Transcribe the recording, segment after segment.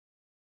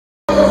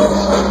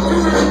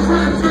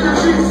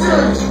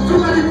city. Too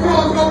many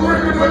frogs go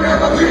working but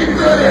never leave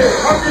Billy.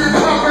 I'm getting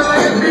poppin'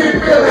 like a big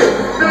Billy.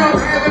 Now I'm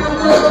having a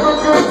real of a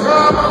good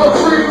time. I'm a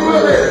free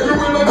Willy. You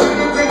will look at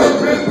them and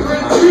think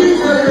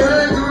easily.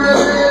 Ain't you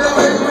ready? It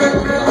always went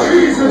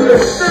easily.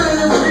 None of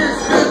them kids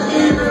fit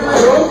evenly.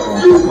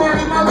 You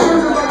burning my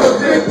bosom like a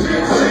dick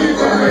chick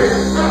sleeping me.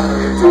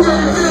 Too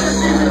many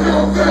fantasies in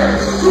your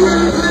face. Too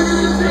many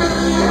niggas in this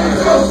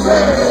so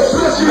sad.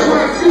 Plus you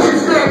like food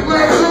stack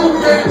black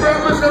cocaine.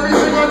 Rappers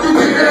everything I do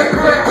be that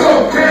crack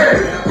cocaine.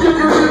 You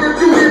can really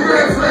do me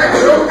red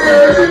flags,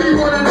 okay?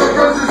 Anyone in the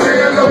verses say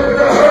hello to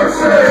the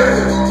hearses.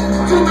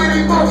 Too many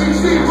monkeys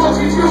see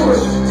monkeys do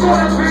it.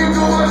 Corner pain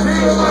go on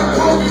here like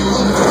monkeys.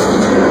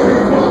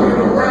 Walking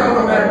around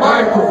on that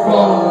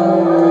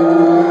microphone.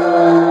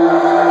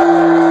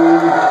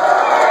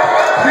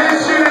 This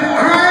shit is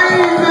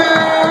crazy.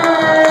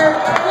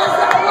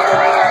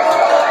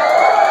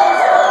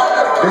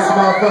 This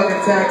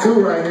motherfucking tattoo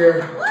right here.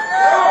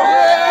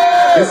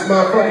 This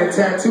motherfucking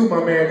tattoo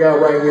my man got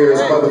right here is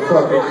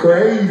motherfucking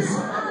crazy.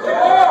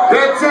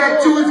 That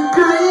tattoo is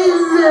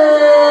crazy.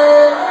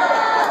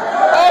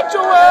 Hey,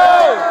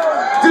 Joell!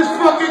 This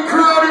fucking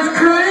crowd is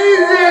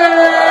crazy.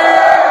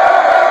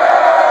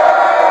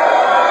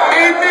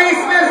 It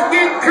makes us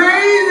get crazy.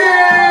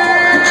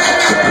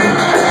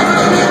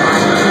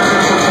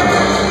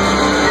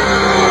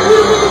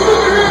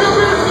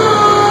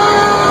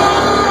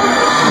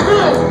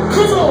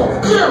 Come on,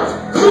 bounce,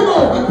 come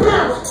on,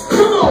 bounce,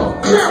 come on,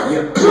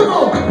 bounce, come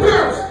on,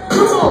 bounce,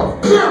 come on,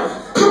 bounce,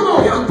 come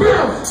on,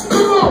 bounce,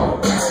 come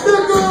on.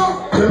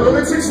 The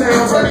lunatic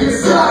sounds on the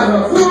inside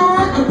of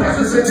what? The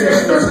nurses are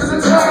dead, nurses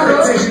are tired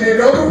of taking it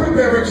over from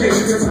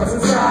barricades and tough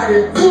inside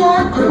it.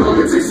 What? The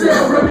lunatic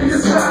sounds on the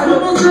inside of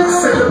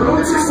said the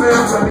lunatic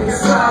sounds on the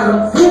inside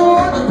of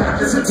what? The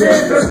doctors are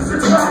dead, nurses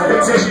are tired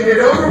of taking it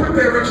over from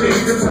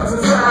barricades and tough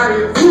inside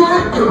it.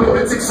 What? The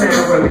lunatic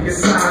sounds on the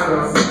inside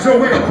of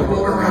Joell,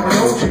 walk around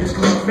with ONSTAGE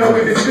glove,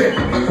 knowing it's fit.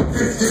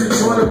 15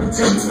 to be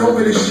taking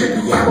over this shit.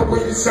 The hour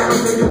waiting sound,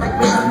 nigga like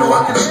me. I know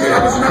I can spit.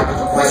 I was not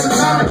for quite some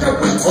time. I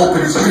kept waiting.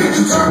 Open his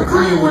bitch, you turn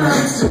green when I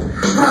eat it.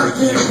 Probably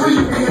can't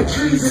breathe, we had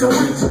trees in the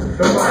winter.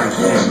 Nobody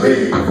can't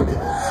leave.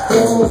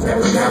 Balls that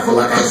was mouthful,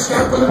 I got a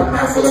scalpel and a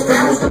mouthful of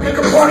barrels to make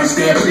a party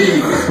stampede.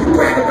 You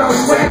brag about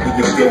swagging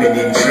your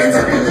feminine trends.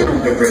 I didn't do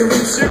the real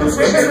singles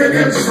with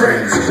Eminem's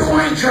friends. So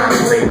I ain't trying to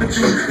play with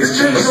you. It's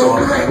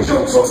chainsaw, crack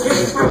jokes, or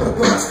games, brother,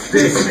 but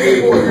this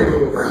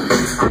neighborhood.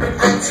 I'm an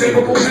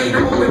untamable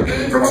animal and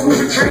game from a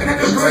moving train. I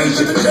can brain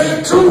to the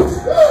damn tooth.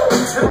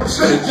 And I'm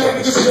sure the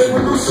gang just came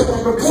loose, so I'm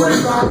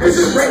reporting live. This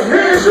is red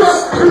hands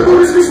up. The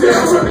lunatic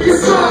down from the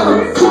asylum.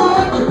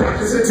 The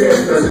doctors are dead,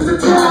 nurses are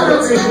tired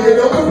of taking it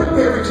over with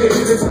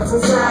barricades and tough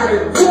inside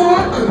it.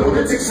 What? The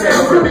lunatic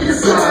sound from the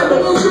asylum.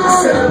 I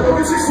said the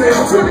lunatic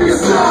sound from the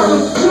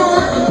asylum.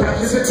 What? The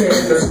doctors are dead,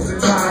 nurses are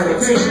tired of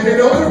taking it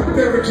over with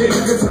barricades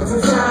and tough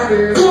inside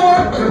it.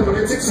 What? The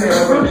lunatic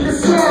sound from the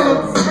asylum.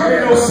 I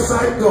ain't no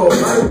psycho,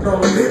 I don't know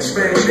bitch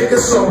man. Nigga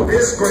so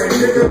this brain,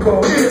 nigga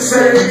go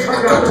insane.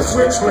 I got a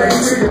switchblade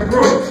to your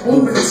bro,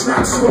 moving it's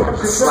not smart.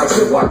 It's like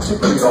to watch you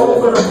bleed all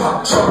over the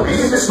pop chart.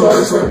 Being this law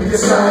is from the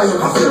asylum.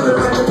 I'm feeling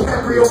like a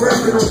DiCaprio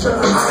rapping on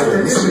Shutter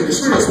Island. This nigga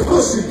streets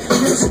pussy.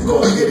 Yes, I'm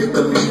gonna get it,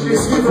 believe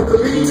this. Give up the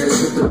leanness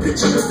with the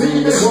bitch and the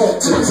Venus.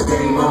 To this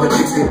game, I'm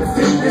addicted to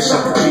finish.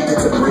 I'm addicted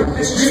to bring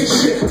this G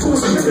shit to a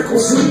physical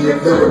scene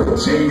and lyrical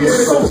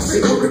genius. So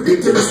sick with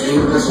ridiculous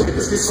English.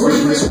 Niggas get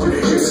squeamish when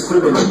it hits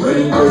criminal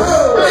language.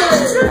 Fall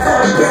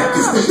back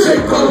is the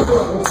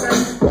takeover.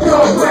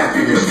 Fall back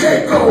in the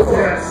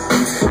takeover.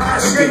 I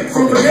escape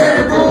from the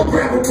bad road,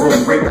 grab a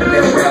broom, break the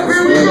little rap,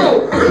 here we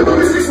go. The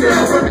lunatic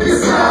down from the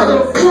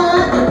asylum. The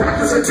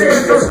doctors are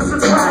dead, nurses are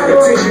tired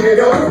of taking it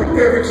over with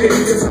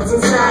barricades and tough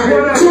inside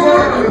it.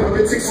 The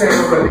lunatic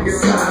sound from the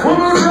asylum.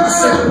 I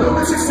said the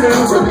lunatic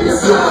sound from the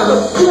asylum.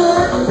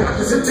 The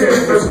doctors are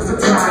dead, nurses are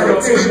tired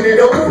of taking it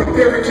over with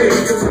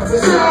barricades and tough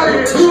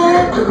inside it.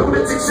 The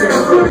lunatic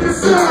sound from the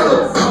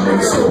asylum.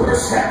 Nigga, so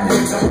what's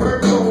happening? I heard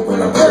no when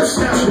I burst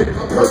out it.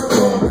 I burst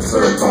on the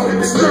third phone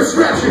and this thirst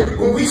ratchet.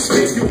 When we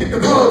spit, you get the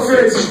bug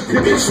face. You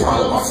bitch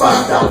swallow my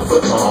 $5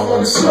 foot long on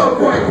the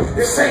subway.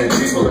 The same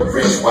people are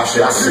rich, why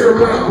should I sit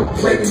around?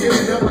 Play me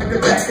giving up like the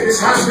back of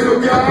this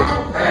hospital,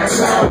 y'all. Pass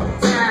out.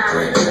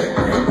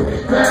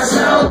 Pass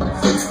out.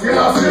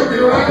 Y'all feel me,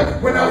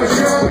 right? When I was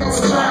young, I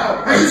was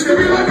loud. I used to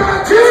be like,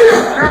 I'll kill you.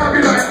 Now I'll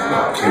be like,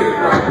 I'll kill you,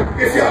 right?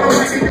 If y'all don't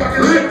like it, y'all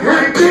can live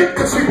right dick.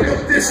 Cause we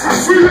built this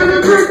house. We live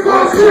in brick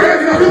walls,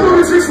 square. Y'all the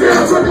lunatics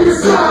now from the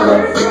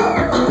asylum.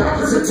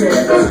 Doctors are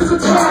dead, nurses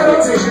are tired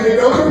of taking it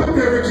over with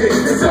barricades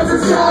and tough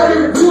inside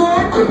it.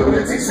 What? The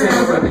lunatics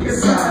now from the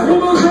asylum.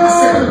 I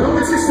said the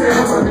lunatics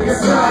now from the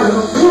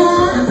asylum.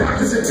 What?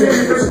 Doctors are dead,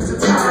 nurses are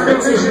tired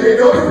of taking it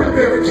over with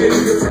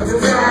barricades and tough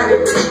inside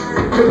it.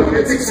 The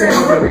lunatics now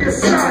from the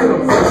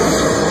asylum. The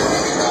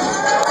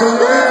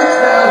lunatics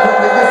now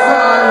from the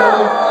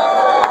asylum.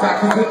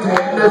 Doctors are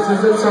dead,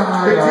 nurses are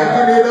tired. They're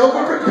taking it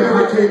over with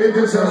barricades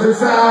and tough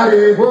inside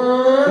it.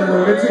 What? The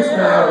lunatics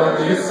now from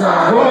the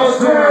asylum.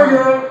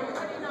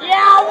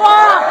 Yeah,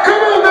 what?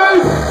 Come on,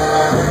 guys!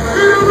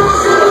 Get it up,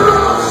 get it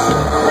up!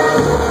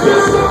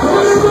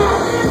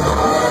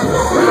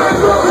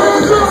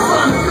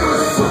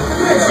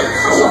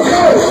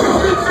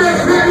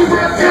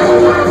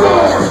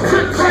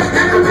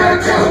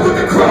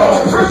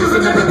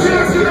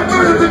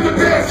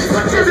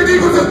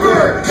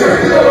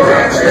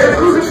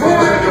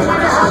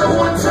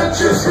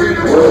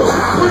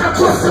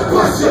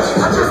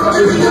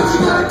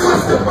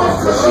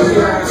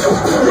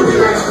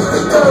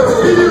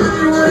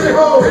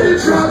 when you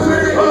drop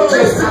with it.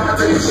 This time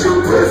when you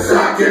shoot, put a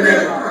sock in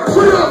it.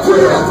 Put up,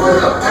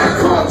 and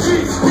call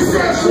G's. We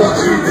stand short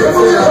G's, and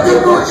we up, they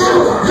want you.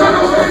 Y'all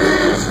know what it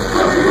is.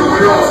 Let me do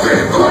it all, say,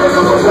 put it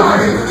on the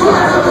body,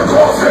 fly on the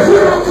coffin.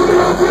 Put up, fly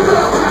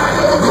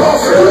on the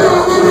coffin.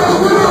 Put up,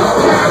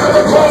 fly on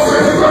the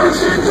coffin. Burn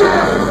shit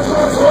down.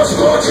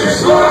 Scorching,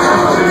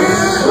 slaughterhouse.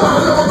 Fly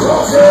on the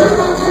coffin.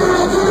 Put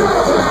up,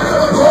 fly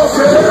on the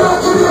coffin. Put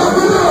up,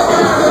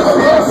 fly on the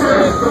coffin.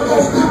 The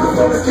most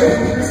beautiful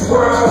game in this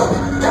world.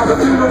 Got the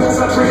beautiful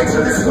I bring to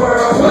this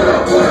world. What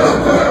up?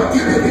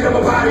 You can beat up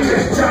a body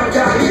and John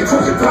got it.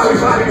 Took your power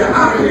body to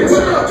audience.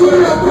 What up?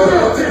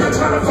 Then I'm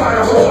trying to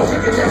fight a horse.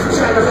 Taking down for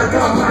China like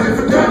I'm mining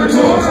for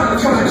dinosaur. Trying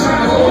to find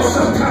China or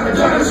some kind of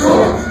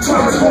dinosaur.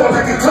 Trying to score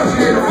like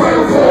Kentucky in the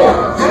Final Four.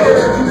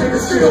 Yeah, you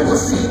niggas still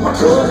pussy. My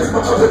gun is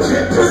my other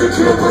jet. Cause it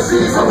kill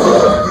pussies. I'm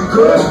hood. You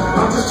good?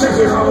 I'm just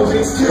checking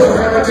homie. Still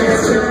have a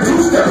dancing.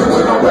 Two-stepping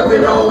with my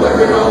weapon on.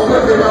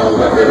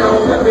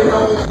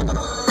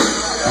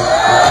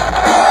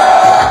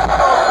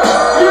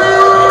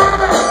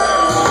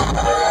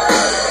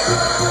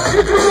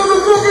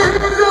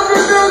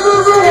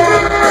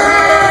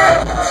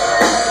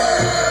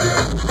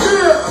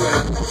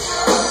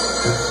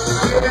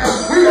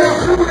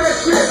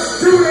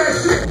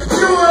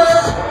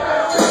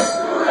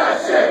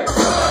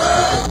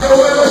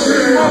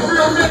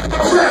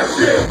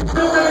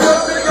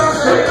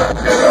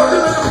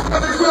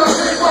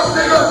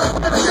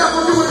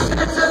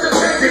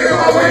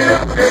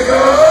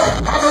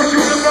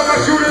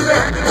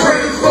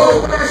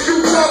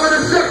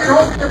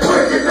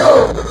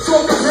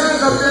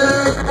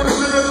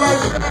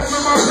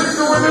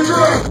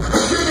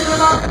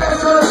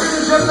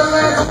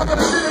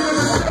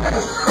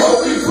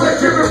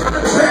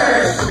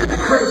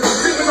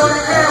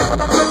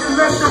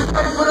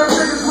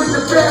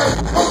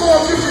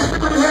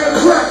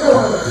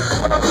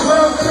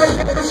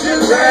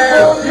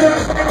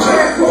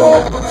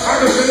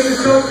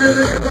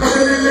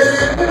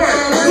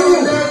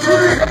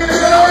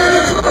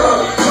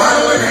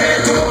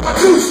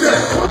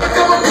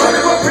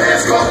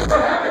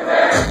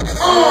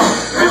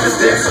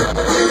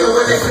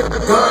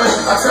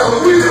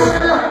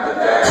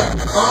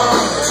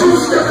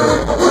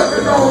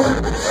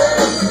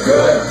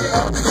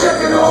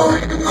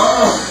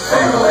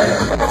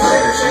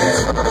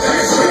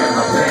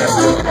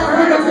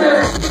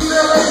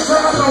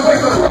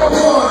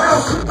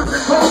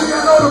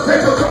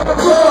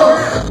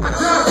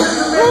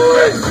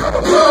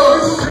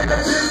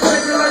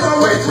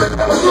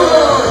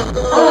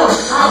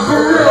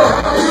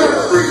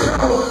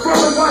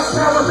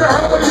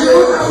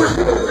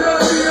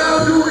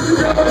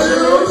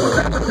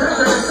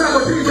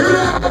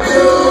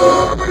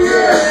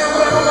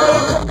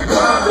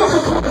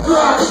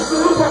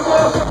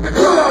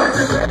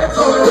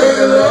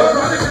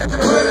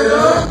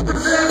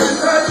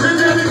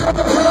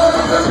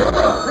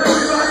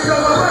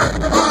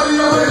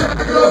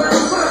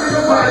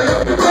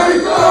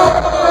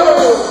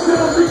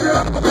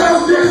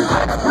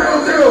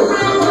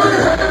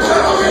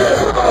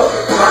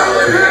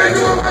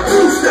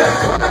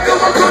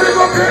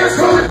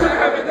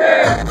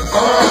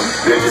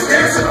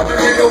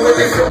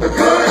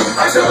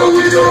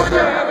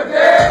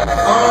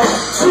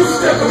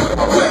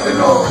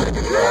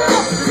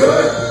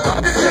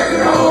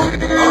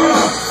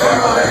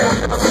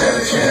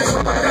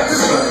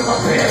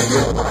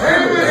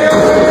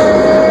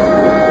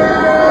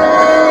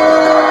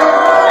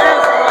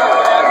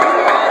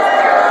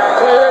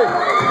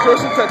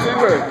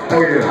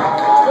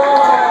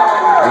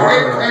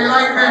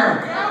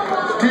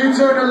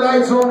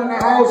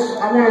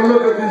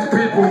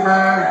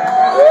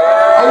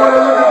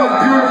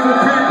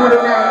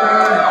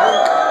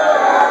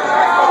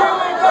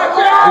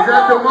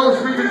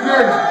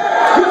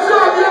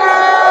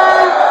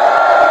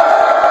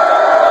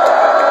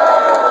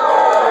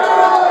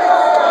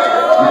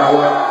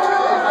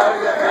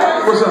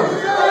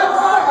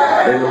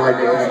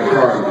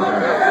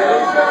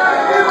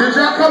 Did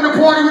y'all come to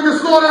party with the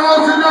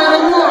Slaughterhouse tonight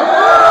or what?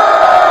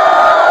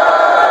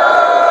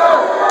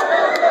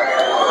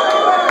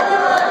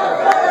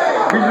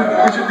 We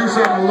should do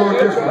something a little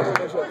different.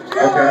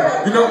 Okay?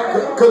 You know,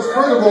 because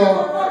first of all,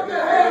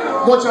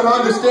 I want y'all to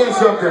understand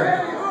something.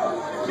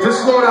 This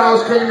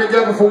Slaughterhouse came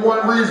together for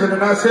one reason,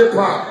 and that's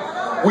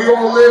hip-hop. We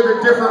all live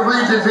in different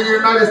regions in the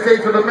United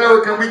States of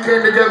America, and we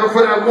came together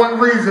for that one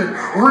reason.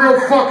 Real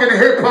fucking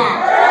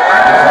hip-hop.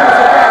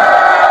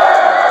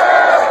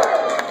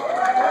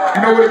 You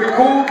know what would be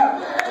cool?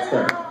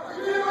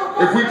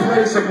 If we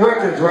play some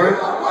records, right?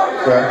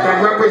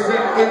 That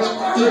represent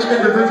each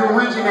individual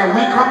region that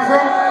we come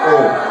from,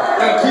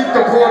 and keep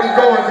the party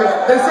going. Cause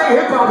they say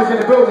hip hop is in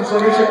the building, so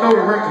they should know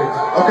the records.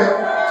 Okay.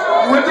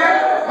 You with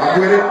that? I'm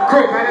with it.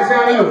 Crook, how does that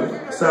sound to you?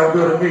 Sound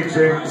good to me,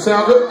 Jay.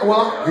 Sound good?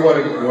 Well, you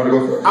wanna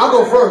go first? I'll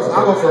go first.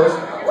 I'll go first.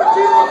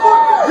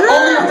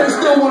 Only if they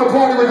still want to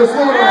party with the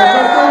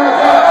Slaughterhouse.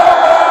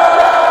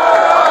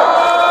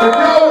 If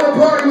y'all want to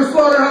party with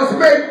Slaughterhouse,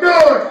 make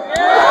noise.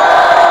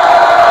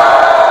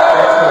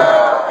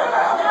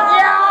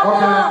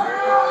 Okay.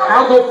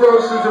 I'll go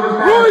first since it was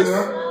my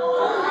idea.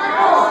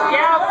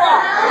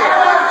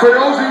 For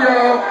those of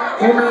y'all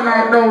who may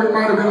not know, we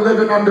might have been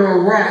living under a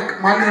rock.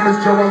 My name is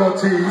Joell.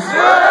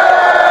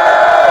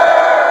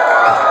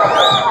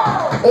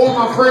 All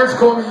my friends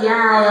call me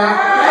Joell.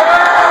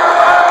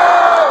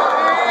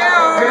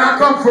 And I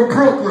come from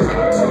Brooklyn. Come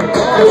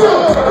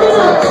on, come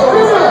on,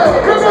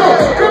 come on,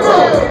 come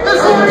on.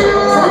 That's all you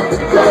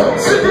are.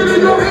 Stick it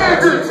in your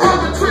hand. All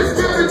the tricks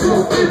get into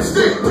a big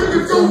stick. Bring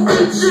it to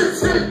big shit,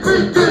 stick,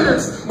 big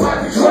dinners. My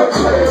Detroit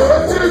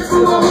player, take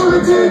from my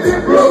hooligans in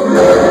Brooklyn.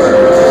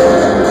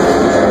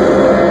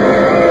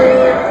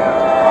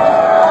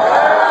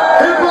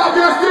 Hip-hop,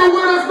 y'all still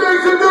with us,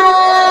 make some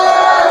noise!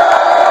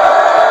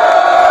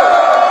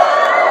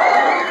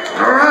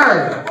 All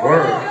right.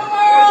 Word.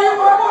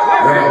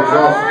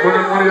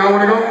 One of y'all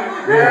want to go?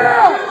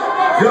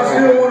 Yeah. Y'all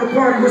still want to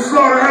party with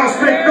Slaughterhouse?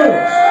 Make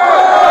noise.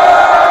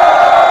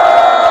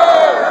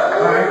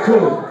 Alright,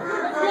 cool.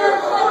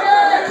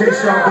 In case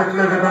y'all been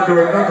living under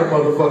another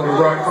motherfucking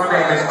rock, my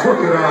name is CROOK.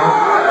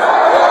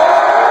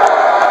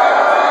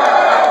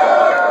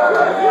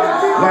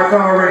 Like I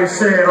already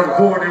said, I'm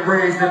born and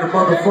raised in the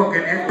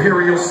motherfucking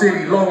Imperial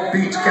City, Long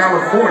Beach,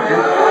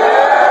 California.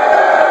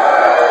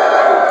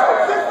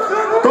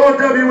 Throw a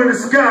W in the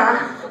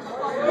sky.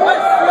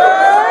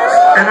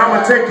 And I'm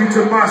gonna take you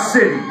to my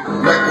city.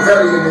 Like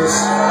readiness,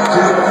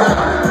 just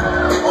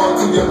on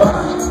to your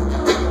body.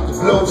 The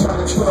blow trying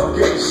to 12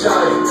 gauge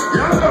shot.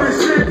 Y'all know this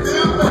shit.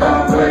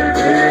 Come with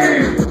me.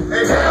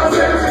 Hey, now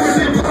let's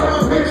see.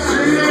 Come with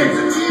me.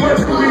 What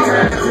do we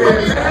have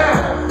here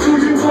now? Do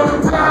you wanna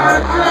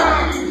ride?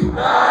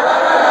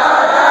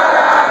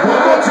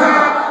 One more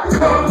time.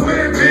 Come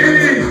with me.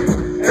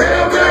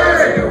 Hail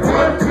Mary,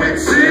 one quick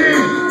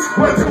scene.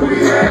 What do we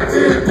have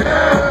here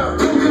now?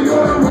 Do you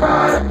wanna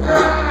ride?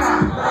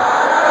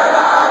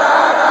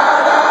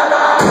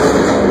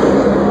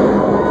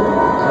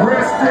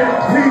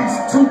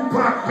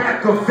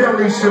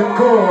 Machiavelli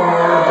Shakur,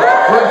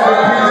 rest in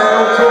peace,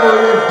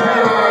 notorious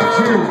B.I.G.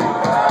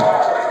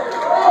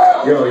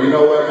 Yo, you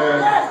know what, man?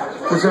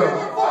 What's up?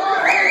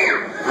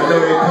 I know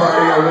they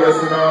partying with us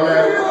and all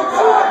that.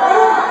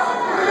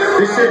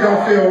 This shit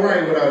don't feel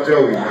right without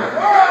Joey, man.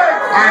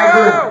 I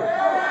agree.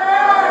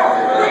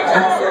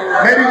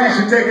 Maybe we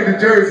should take it to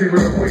Jersey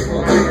real quick. My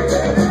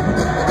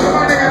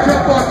nigga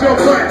jump off your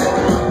butt.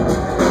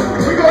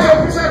 We go up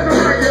and set the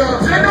right, y'all.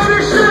 They know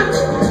this shit.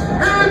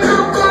 Hands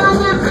up, brother,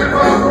 listen,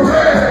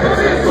 Hooray.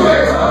 This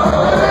way,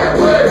 that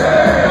way,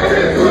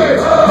 this way,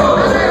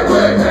 that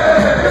way,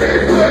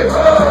 this way,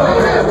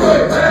 that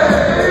way,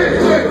 this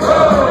way,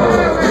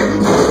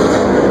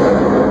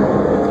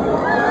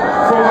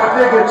 For my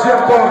nigga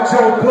jump off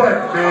your butt,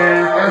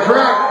 man. That's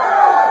right.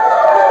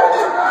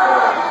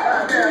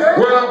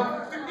 Well,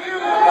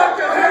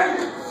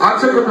 I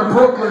took him to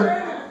Brooklyn.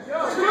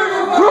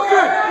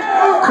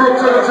 Crook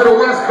took him to the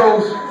West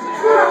Coast.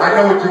 I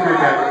know what you did,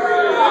 man.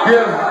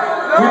 Yeah,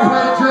 we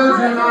played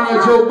Jersey and on that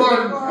Joe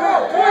Budden.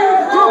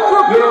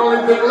 You're the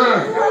only thing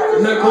left,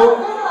 nickel.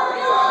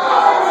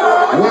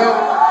 Well,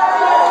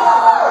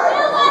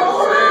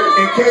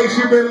 in case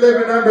you've been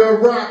living under a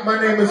rock, my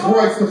name is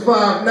Royce the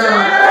 5'9".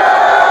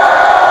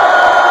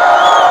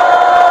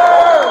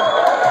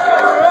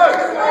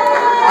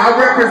 I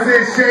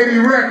represent Shady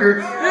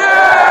Records.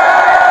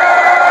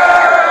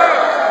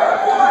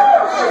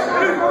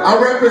 I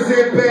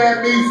represent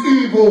Bad Meets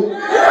Evil.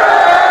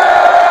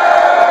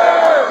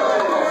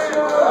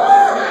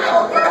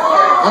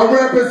 I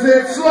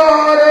represent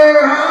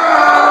Slaughterhouse.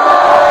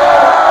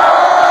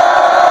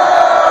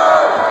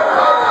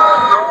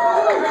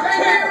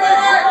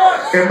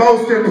 And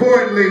most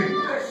importantly,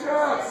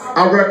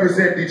 I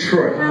represent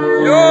Detroit.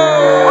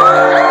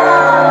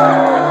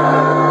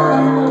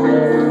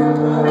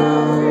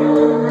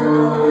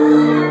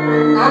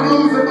 I'm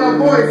losing my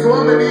voice, so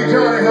I'm gonna need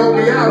y'all to help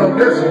me out on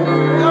this one.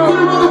 Put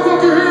a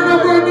motherfucking hand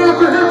up right now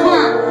for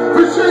hip-hop,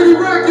 for Shady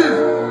Records,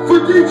 for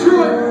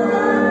Detroit,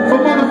 for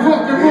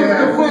motherfucking Rook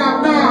the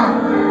 5'9".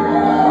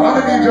 I'm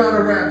gonna need y'all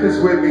to rap this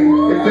with me.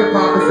 If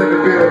hip-hop is in the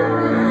building.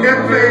 M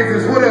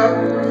Phases, what up?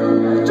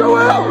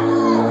 Joell!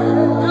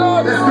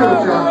 Let's do it,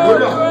 y'all.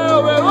 What up?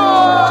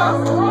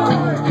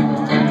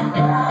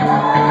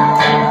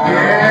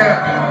 Yeah.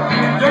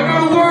 Y'all know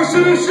the words to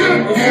this shit?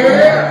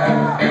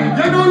 Yeah.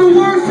 Y'all know the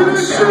words to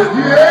this shit?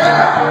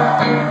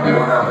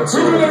 Yeah. So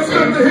let's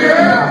get to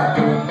here.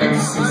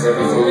 Sees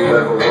everything you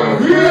ever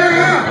wanted.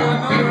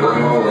 Yeah. One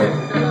moment.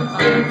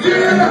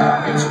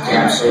 Yeah.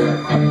 Caption.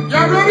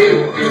 Y'all ready?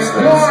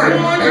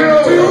 One,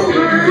 two,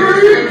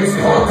 three. His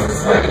palms are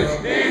sweaty.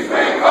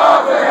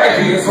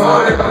 He's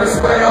falling on his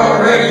sweat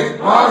already.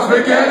 Mom's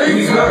spaghetti.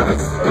 He's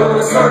nervous. Doing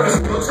the circus.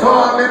 Looks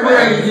calm and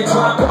ready. He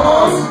dropped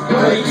bombs,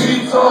 but he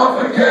keeps on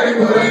forgetting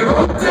what he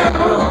wrote down. The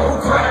whole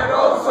crowd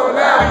goes so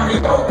loud. He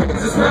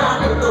opens his mouth,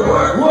 but the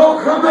word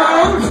won't come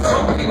out. He's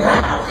choking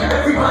out.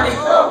 Everybody's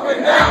open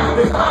now.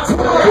 There's lots of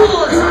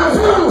words.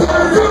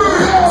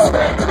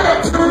 Back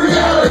to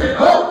reality.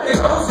 Oh, it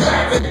goes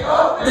back.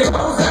 Oh, it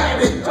goes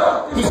back.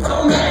 He's so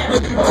mad.